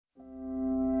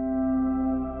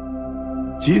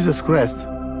Jesus Christ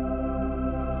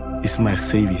is my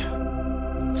Savior.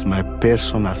 It's my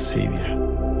personal Savior.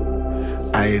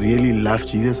 I really love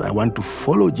Jesus. I want to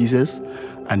follow Jesus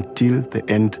until the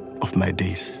end of my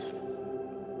days.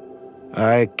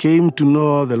 I came to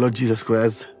know the Lord Jesus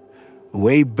Christ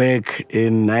way back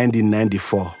in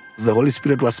 1994. The Holy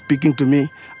Spirit was speaking to me.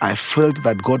 I felt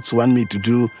that God wanted me to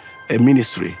do a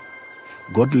ministry.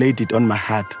 God laid it on my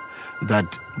heart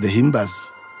that the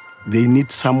Himbas, they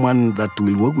need someone that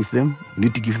will work with them. You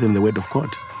need to give them the word of God.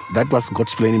 That was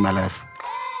God's plan in my life.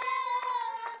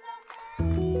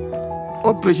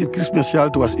 Operation Christmas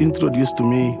Shelter was introduced to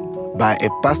me by a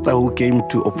pastor who came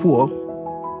to Opuo.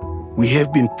 We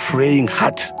have been praying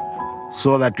hard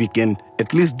so that we can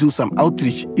at least do some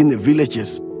outreach in the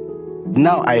villages.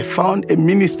 Now I found a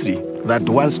ministry that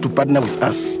wants to partner with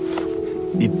us.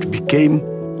 It became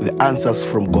the answers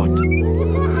from God.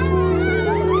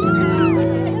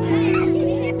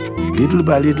 Little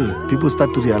by little, people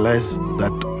start to realize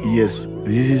that, yes,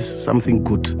 this is something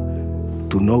good.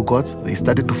 To know God, they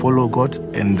started to follow God,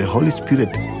 and the Holy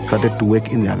Spirit started to work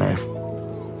in their life.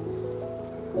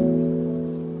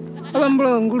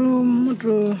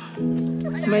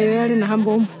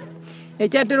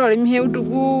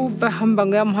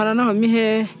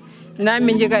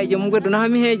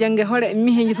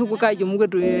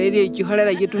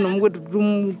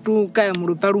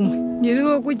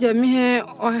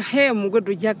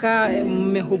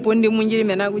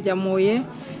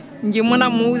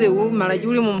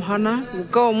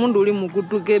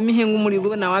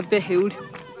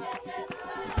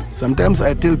 Sometimes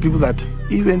I tell people that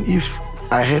even if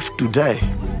I have to die,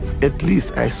 at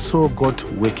least I saw God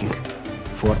working.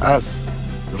 For us,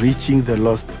 reaching the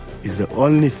lost is the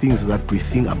only things that we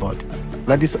think about.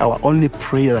 That is our only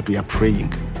prayer that we are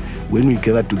praying. When we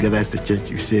gather together as a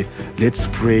church, we say, let's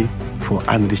pray for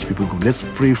unreached people. Let's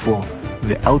pray for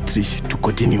the outreach to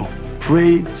continue.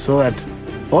 Pray so that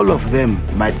all of them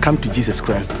might come to Jesus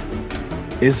Christ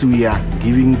as we are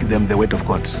giving them the word of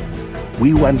God.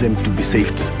 We want them to be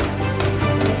saved.